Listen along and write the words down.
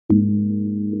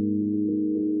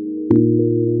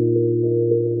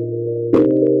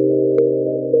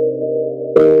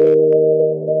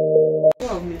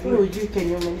hujui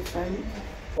kenye umenifanya.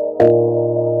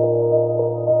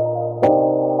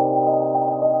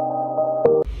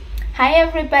 Hi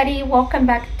everybody, welcome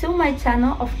back to my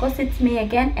channel. Of course, it's me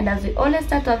again, and as we always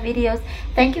start our videos,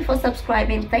 thank you for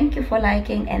subscribing, thank you for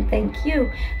liking, and thank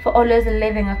you for always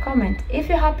leaving a comment. If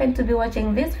you happen to be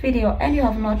watching this video and you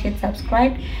have not yet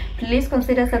subscribed, please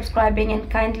consider subscribing, and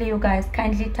kindly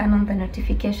turn on the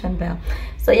notification bell.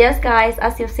 So yes guys,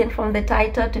 as you've seen from the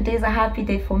title, today is a happy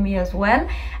day for me as well.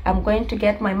 I'm going to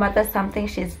get my mother something.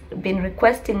 She's been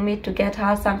requesting me to get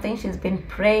her something. She's been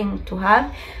praying to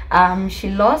have. She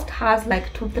lost hers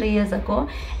like 2-3 years ago,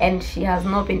 and she has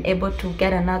not been able to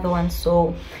get another one.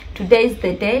 So today is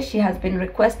the day. She has been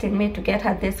requesting me to get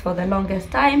her this for the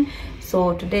longest time.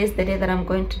 So today is the day that I'm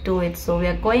going to do it. So we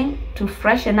are going to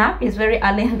freshen up. It's very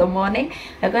early in the morning.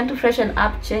 We're going to freshen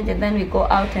up, change, and then we go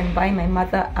out and buy my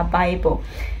mother a Bible.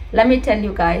 Let me tell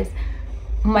you guys,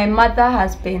 my mother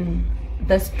has been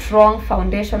the strong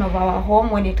foundation of our home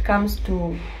when it comes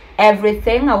to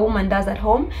everything a woman does at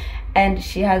home, and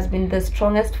she has been the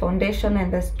strongest foundation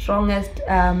and the strongest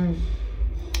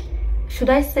should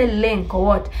I say link or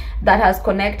what, that has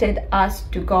connected us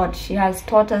to God. She has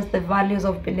taught us the values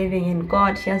of believing in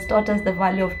God. She has taught us the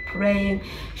value of praying.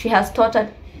 She has taught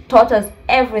us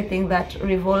everything that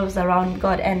revolves around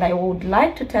God, and I would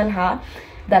like to tell her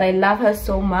that I love her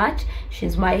so much.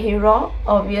 She's my hero,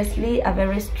 obviously a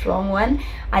very strong one.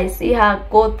 I see her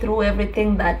go through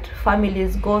everything that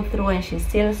families go through, and she's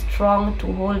still strong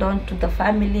to hold on to the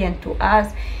family and to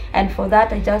us. And for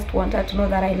that, I just want her to know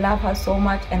that I love her so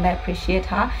much and I appreciate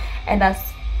her. And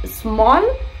as small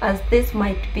as this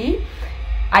might be,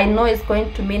 I know it's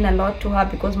going to mean a lot to her,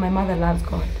 because my mother loves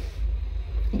God.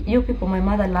 You people, my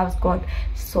mother loves God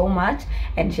so much,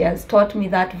 and she has taught me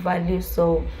that value.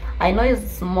 So I know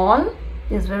it's small,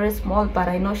 it's very small, but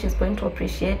I know she's going to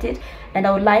appreciate it, and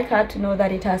I would like her to know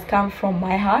that it has come from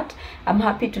my heart. I'm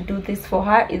happy to do this for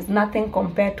her. It's nothing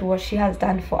compared to what she has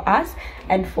done for us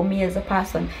and for me as a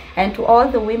person. And to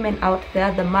all the women out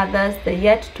there, the mothers, the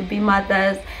yet to be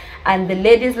mothers, and the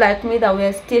ladies like me that we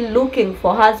are still looking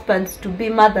for husbands to be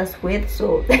mothers with,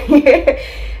 so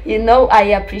you know, I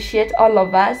appreciate all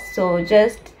of us. So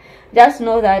just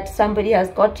know that somebody has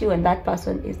got you, and that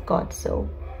person is God. So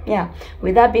yeah,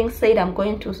 with that being said, I'm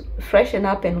going to freshen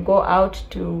up and go out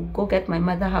to go get my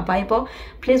mother her Bible.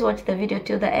 Please watch the video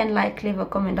till the end, like, leave a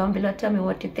comment down below, tell me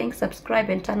what you think, subscribe,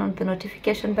 and turn on the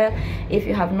notification bell if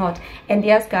you have not. And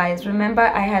yes guys, remember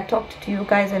I had talked to you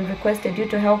guys and requested you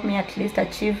to help me at least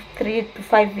achieve 3 to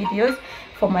 5 videos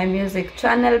for my music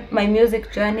channel, my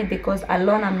music journey, because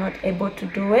alone I'm not able to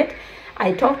do it.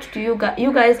 I talked to you guys.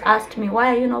 You guys asked me,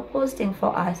 why are you not posting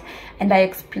for us? And I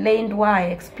explained why. I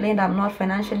explained I'm not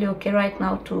financially okay right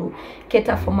now to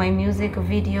cater for my music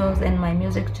videos and my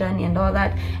music journey and all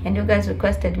that. And you guys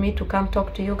requested me to come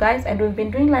talk to you guys, and we've been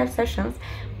doing live sessions,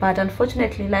 but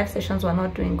unfortunately live sessions were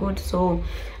not doing good. So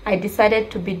I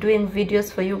decided to be doing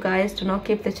videos for you guys to not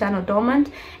keep the channel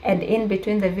dormant, and in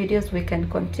between the videos we can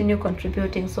continue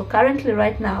contributing. So currently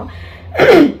right now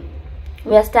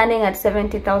we are standing at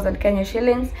 70,000 Kenya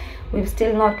shillings. We've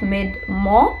still not made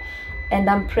more, and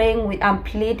I'm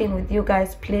pleading with you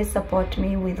guys, please support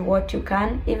me with what you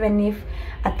can. Even if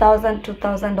 1,000,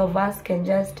 2,000 of us can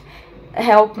just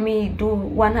help me do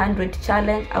 100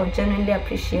 challenge, I would genuinely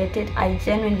appreciate it. I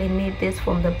genuinely need this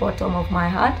from the bottom of my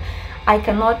heart. I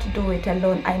cannot do it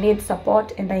alone. I need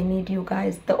support, and I need you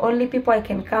guys. The only people I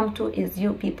can come to is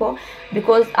you people,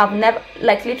 because I've never,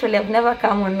 like literally I've never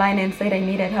come online and said I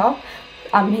needed help.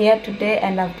 I'm here today,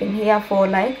 and I've been here for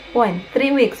like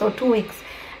 3 weeks or 2 weeks,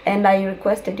 and I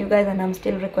requested you guys, and I'm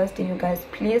still requesting you guys,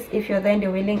 please, if you're there and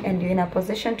you're willing and you're in a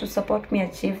position to support me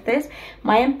achieve this,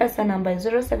 my M-Pesa number is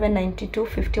 0792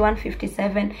 51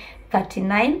 57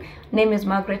 39. Name is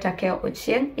Margaret Akeo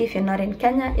Ochieng. If you're not in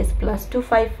Kenya, it's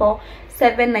 +254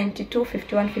 792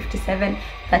 51 57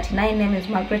 39. Name is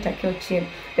Margaret Akeo Ochieng.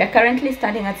 We are currently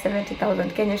starting at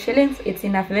 70,000 Kenya shillings. It's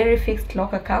in a very fixed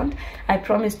lock account. I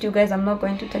promised you guys I'm not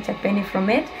going to touch a penny from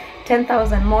it.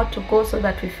 10,000 more to go so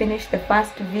that we finish the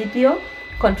first video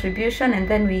contribution, and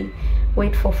then we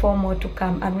wait for 4 more to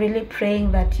come. I'm really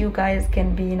praying that you guys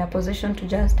can be in a position to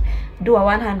just do a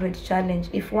 100 challenge.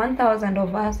 If 1,000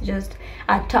 of us just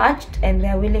are touched and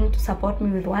they're willing to support me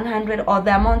with 100, or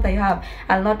the amount that you have,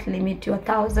 I'll not limit you.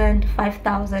 1,000,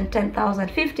 5,000,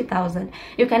 10,000, 50,000.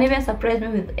 You can even surprise me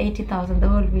with 80,000 the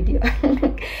whole video.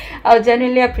 I'll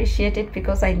genuinely appreciate it,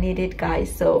 because I need it,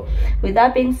 guys. So with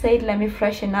that being said, let me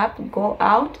freshen up, go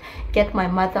out, get my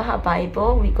mother her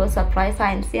Bible. We go surprise her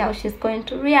and see how she's going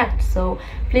to react. So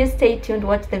please stay tuned,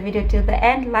 watch the video till the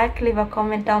end, like, leave a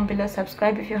comment down below,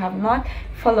 subscribe if you have not. not,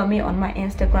 follow me on my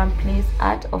Instagram, please,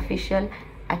 at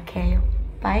official_Lacore.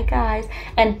 Bye guys,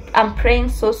 and I'm praying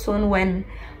so soon when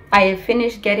I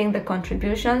finish getting the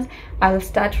contributions, I will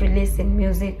start releasing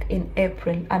music in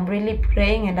April. I'm really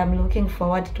praying and I'm looking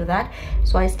forward to that.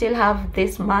 So I still have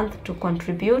this month to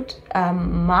contribute,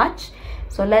 March.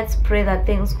 So let's pray that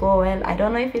things go well. I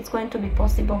don't know if it's going to be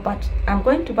possible, but I'm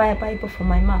going to buy a Bible for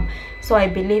my mom. So I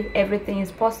believe everything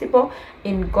is possible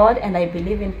in God, and I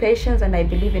believe in patience, and I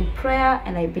believe in prayer,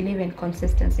 and I believe in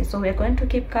consistency. So we're going to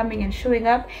keep coming and showing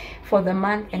up for the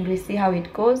month, and we see how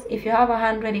it goes. If you have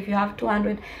 100, if you have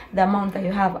 200, the amount that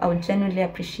you have, I would genuinely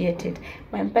appreciate it.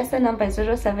 My M-Pesa number is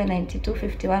 0792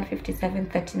 51 57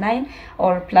 39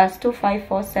 or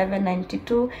 +254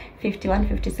 792 51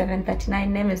 57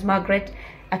 39. Name is Margaret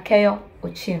Lacore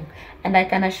Oching, and I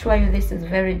can assure you this is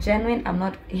very genuine. I'm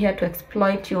not here to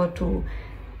exploit you or to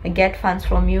get funds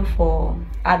from you for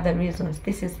other reasons.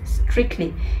 This is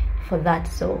strictly for that.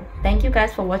 So thank you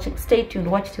guys for watching. Stay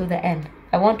tuned, watch till the end.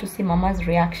 I want to see Mama's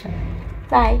reaction.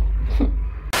 Bye.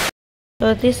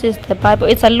 So this is the Bible.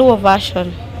 It's a Luo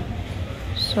version,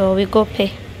 so we go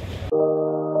pay.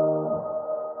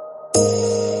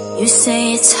 You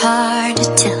say it's hard to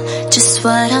tell just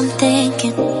what I'm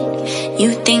thinking.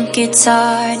 You think it's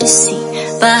hard to see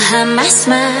behind my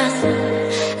smile.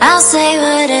 I'll say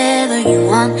whatever you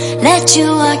want, let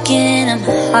you walk into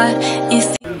my heart.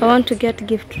 If I want to get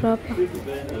gift wrapper.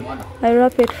 I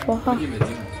wrap it for her.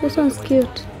 This one's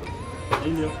cute.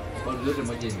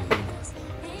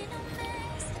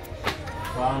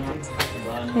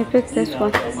 I picked this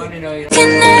one.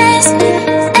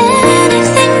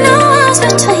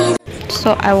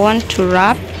 So I want to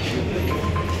wrap.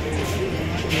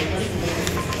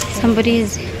 Somebody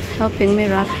is helping me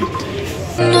wrap it.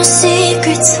 No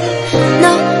secrets,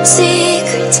 no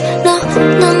secrets,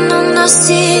 no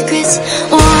secrets.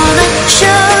 Wanna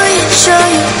show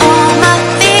you all my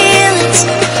feelings.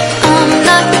 I'm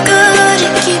not good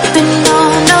at keeping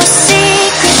no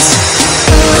secrets.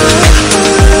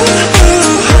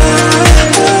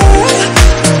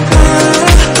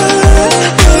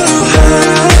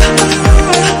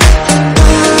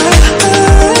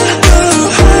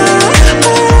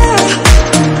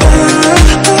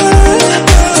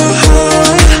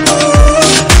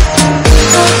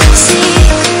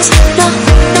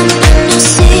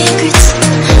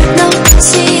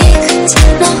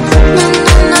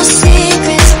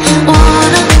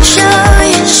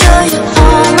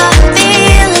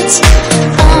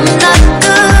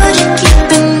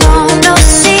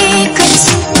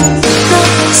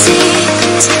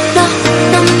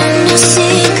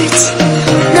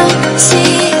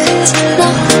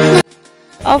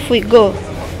 Off we go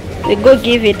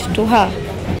give it to her.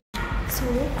 So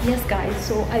yes guys,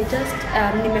 so I just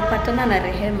nimepatana na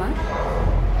Rehema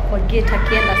kwa gate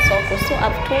akienda soko. So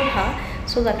I've told her,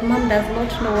 so that mom does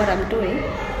not know what I'm doing,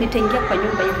 nitaingia kwa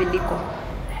nyumba hivi ndiko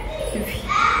hivi.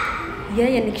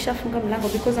 Yeye nikishafunga mlango,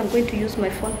 because I'm going to use my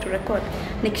phone to record,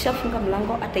 nikishafunga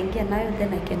mlango ataingia nayo,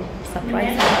 then I can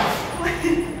surprise her.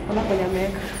 Ona kwenye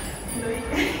ameweka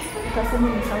kasema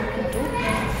ni sauti tu.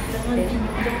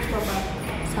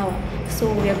 Sawa. So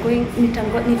we are going,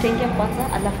 nitaingia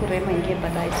kwanza alafu Rema ingie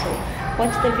baadaye. So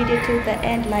watch the video till the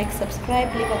end, like, subscribe,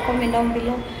 leave a comment down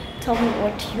below, tell me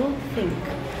what you think.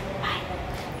 Bye.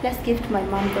 Let's give my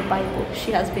mom the Bible.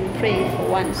 She has been praying for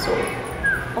one, so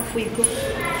off we go.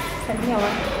 Salimia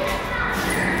watu.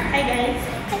 Hi guys.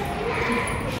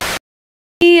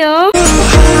 Hiyo.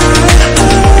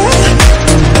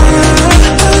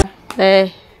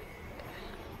 Hey.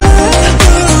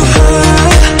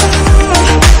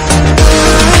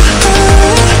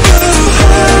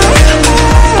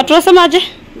 Tunasemaje?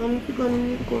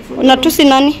 Unatusi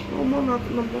nani?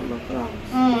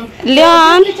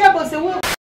 Leon.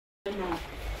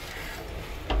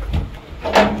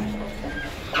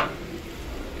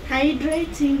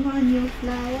 Hydrating on your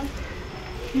flower.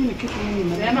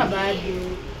 Sema bado.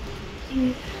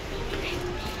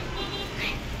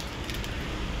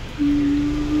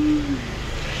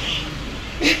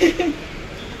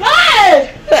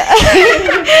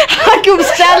 Haki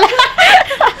msichana.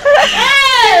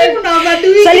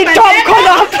 Sali top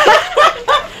corner hapa.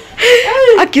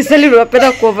 Akisali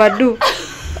unapenda kuoverdo.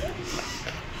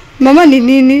 Mama ni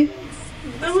nini?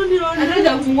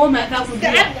 Anataka kungoma hata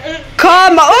kujua.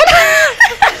 Kama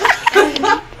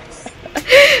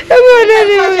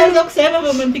akaanza kusema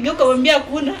mama mpiga kumwambia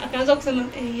hakuna, akaanza kusema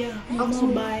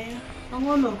mbaya.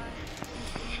 Ngono.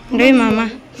 Ndio mama.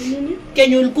 Nini?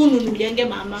 Kenye ulikuwa ununuliange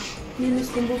mama. Nini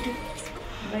sikumbuki?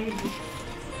 Bible.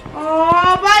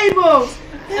 Oh, Bible.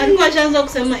 Alikuwa ashaanza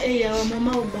kusema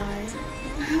mama ubaya.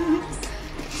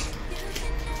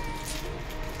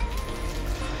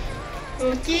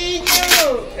 Ukinyo.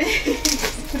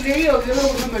 Leo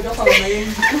umetoka na yeye.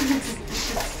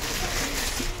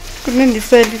 Kunini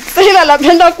seli? Sasa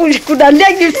napenda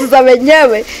kudandia gifts za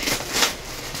wenyewe.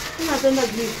 Napenda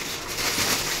gift.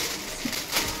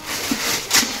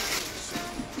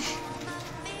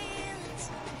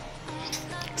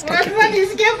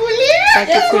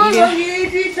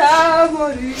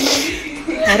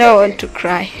 I don't want to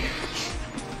cry.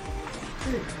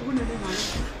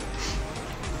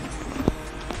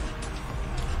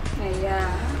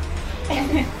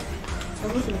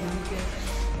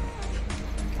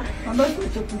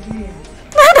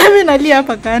 Mimi nalia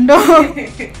hapa kando.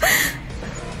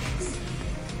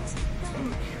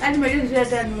 Ani mali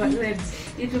zeta ni red.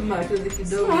 Itu mato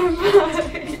kidogo.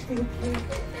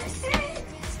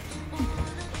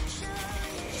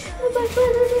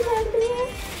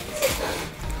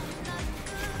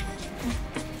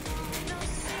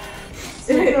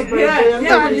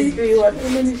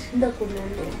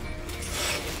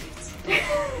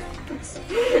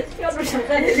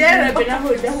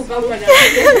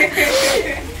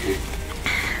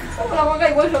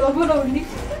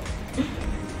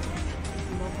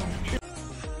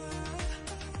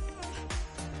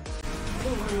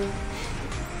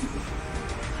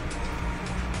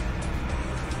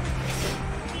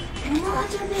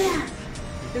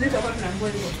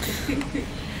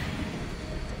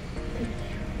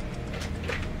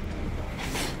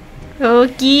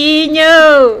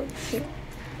 Ukinyo.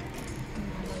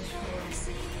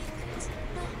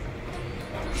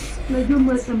 Najua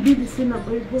mwaka mbili sina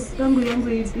Bible tangu yangu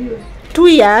ibiwe. 2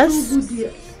 years.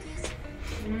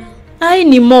 I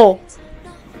ni more.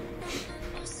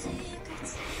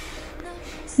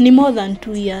 Ni more than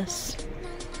 2 years.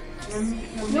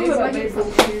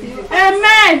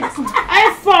 Amen.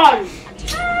 iPhone.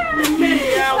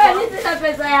 Sina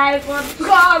pesa ya iPhone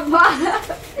kama.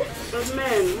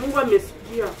 Amen. Mungu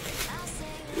amesikia.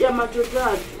 Ya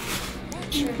matotatu.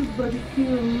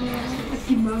 Barikiwe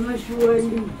mama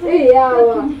shwali.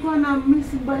 Yawa. Mbona miss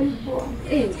Bible?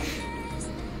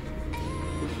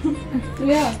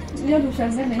 Leo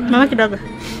tushangane. Mama kidogo.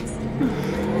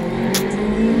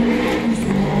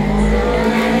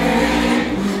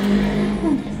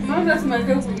 Mama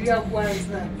simake kulia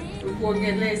kwanza.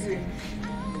 Ukuongeleze.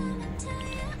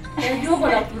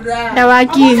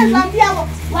 Dawaki.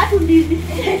 Watu nini?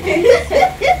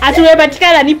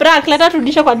 Atumepatikana ni prank, leta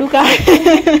turudisha kwa duka.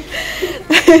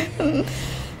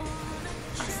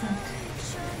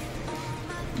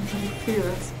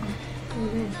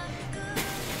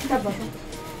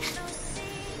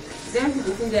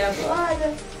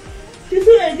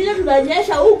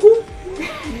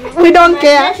 We don't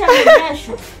care.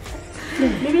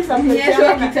 Mimi sasa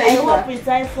I hope it's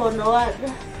iPhone what?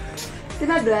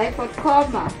 Sina doa iPhone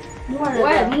koma.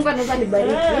 Wewe Mungu anaweza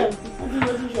nibariki.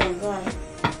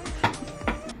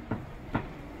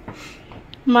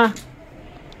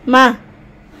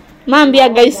 Ambia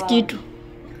guys kitu.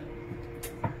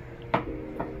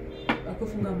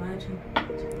 Akufunga macho.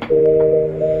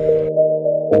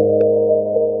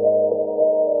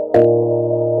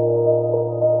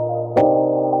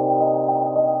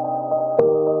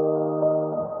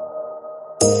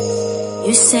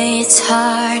 You say it's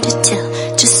hard to tell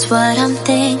just what I'm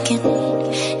thinking.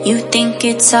 You think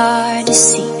it's hard to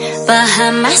see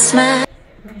behind my smile.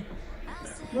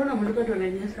 Mbona mlikuwa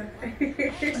tunanyesha?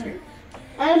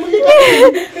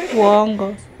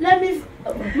 Uongo. Let me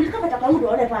mlikuwa nataka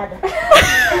uone pada.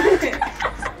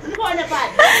 Uone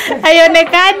pada.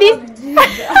 Haionekani.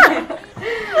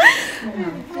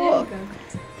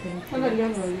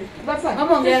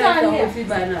 Mama ongea sauti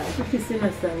bana. Sina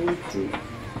sauti.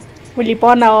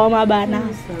 Ulipona homa bana.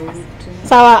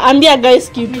 Sawa, ambia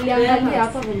guys kitu. Niliangalia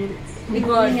hapa venye.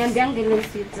 Niambianga ile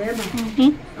sitema.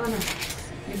 Ona.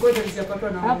 Niko nilipatwa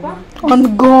na hapa. On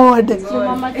God.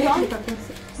 Mama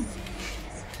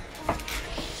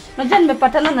Najua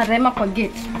nimepatana na Rema kwa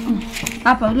gate.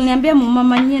 Hapa uliniambia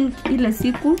mama nyen ile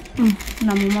siku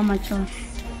na mama choo.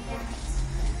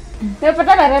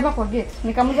 Nimepatana na Rema kwa gate.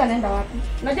 Nikamuuliza naenda wapi.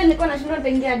 Najua nilikuwa nashindwa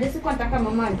nitaingia aje, siku nataka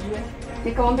mama ajue.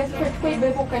 Nikamwambia sasa chukua ibe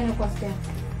hapo kani kwa stairs.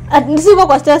 Nisiko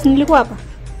kwa stairs, nilikuwa hapa.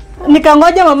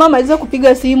 Nikangoja mama malize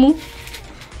kupiga simu.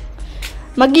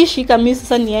 Magishi kama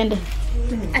sasa niende.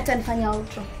 Acha nifanye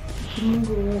outro.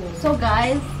 So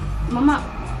guys, mama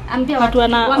ambia watu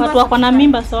wako na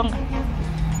mimba songa.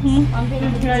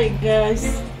 Hi guys.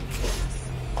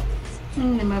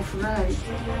 Nimefurahi.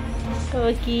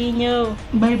 Ukinyo.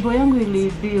 Bible yangu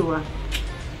iliibiwa.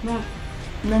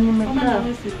 Na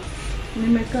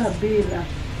nimekaa bila.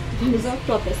 Nizo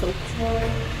kutoa pesa huko.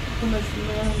 Kuna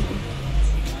simu yangu.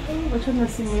 Wacha na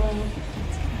simu yangu.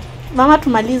 Mama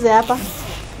tumalize hapa.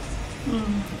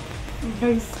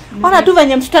 Guys, ona tu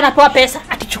venye mtoto anapewa pesa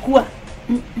atichukua.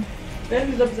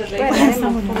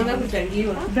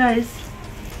 Guys.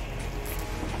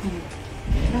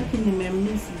 Lakini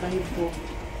nimemiss Bible.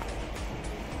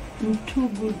 In 2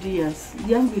 good years.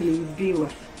 Yangu iliibiwa.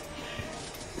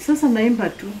 Sasa naimba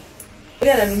tu.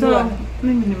 So,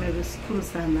 mimi nimeshukuru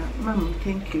sana. Mama,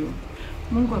 thank you.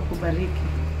 Mungu akubariki.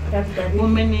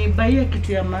 Umenibaia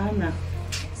kitu ya maana.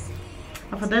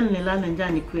 Afadhali nilale njaa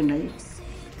nikuwe na hiyo.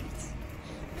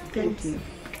 Thank you.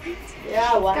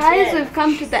 Guys, we've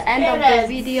come to the end of the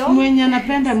video. Mwenye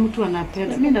anapenda mtu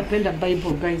anapenda. Mimi napenda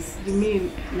Bible, guys.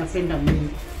 Mimi napenda Mungu.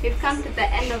 We've come to the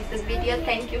end of the video.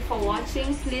 Thank you for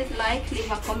watching. Please like,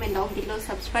 leave a comment down below,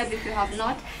 subscribe if you have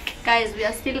not. Guys, we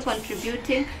are still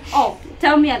contributing. Oh,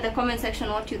 tell me at the comment section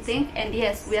what you think. And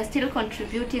yes, we are still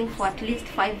contributing for at least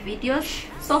 5 videos.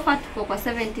 So far tuko kwa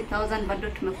 70,000 bado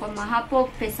tumekwama hapo.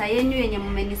 Pesa yenu yenye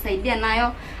mmenisaidia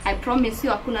nayo, I promise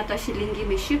you hakuna hata shilingi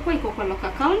imeshikwa, iko kwa lock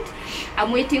account.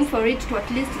 I'm waiting for it to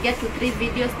at least get to 3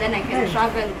 videos, then I can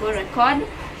travel and go record.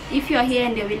 If you are here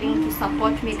and you're willing to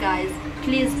support me, guys,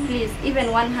 please, even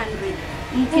 100.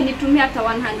 Mkinitumia hata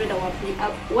 100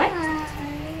 what?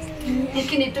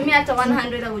 Mkinitumia hata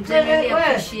 100 I would genuinely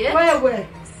appreciate. 100,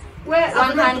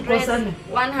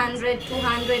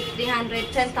 200,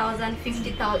 300, 10,000,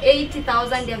 50,000,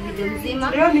 80,000 ya video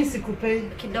nzima. Leo nisikupei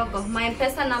kidogo. My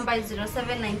M-Pesa number is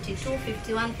 0792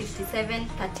 51 57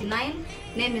 39.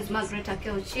 Name is Margaret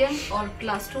Akeochieng, or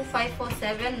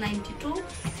 +2547 92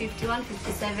 51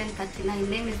 57 39.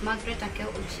 Name is Margaret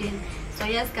Akeochieng. So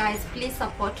yes guys, please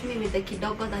support me with the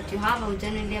kidogo that you have. I would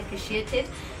genuinely appreciate it.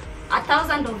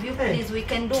 1,000 of you, please. We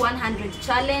can do 100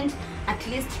 challenge. At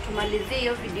least tumalizie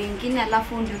hiyo video ingine,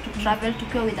 alafu ndio to travel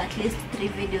tukiwa with at least 3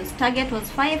 videos. Target was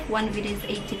 5, 1 video is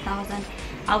 80,000.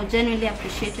 I would genuinely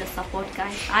appreciate your support,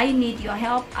 guys. I need your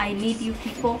help. I need you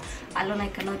people. Alone I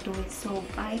cannot do it. So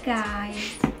bye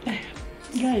guys.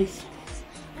 Guys,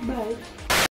 bye.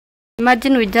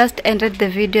 Imagine we just ended the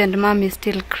video and mom is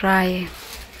still crying.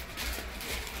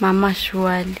 Mama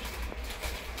surely.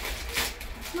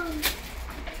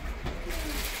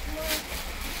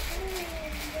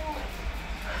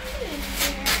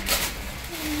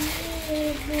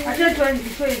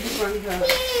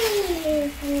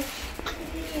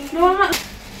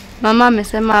 Mama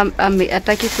amesema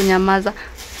hataki kunyamaza.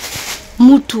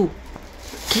 Mtu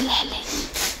kelele.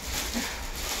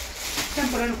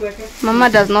 Mama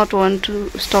does not want to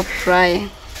stop crying.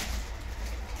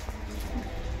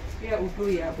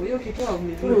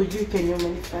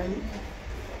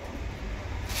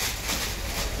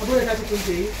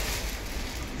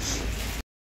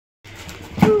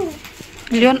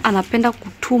 Leon anapenda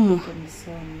kutumwa.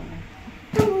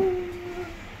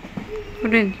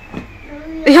 Nini?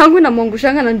 Yangu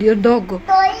inamwangushanga na ndio dogo.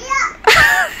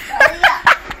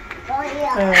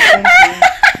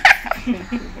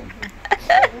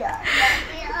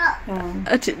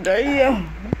 Ati daia.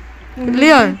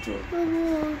 Leon.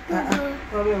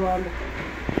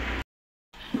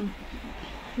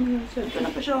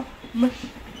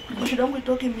 Shida yangu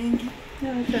itoke mingi.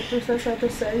 Sasa hata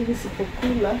saa hii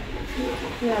sipokula.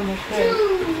 Ya mkeo.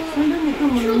 Ndio mtu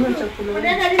mwenye chakula.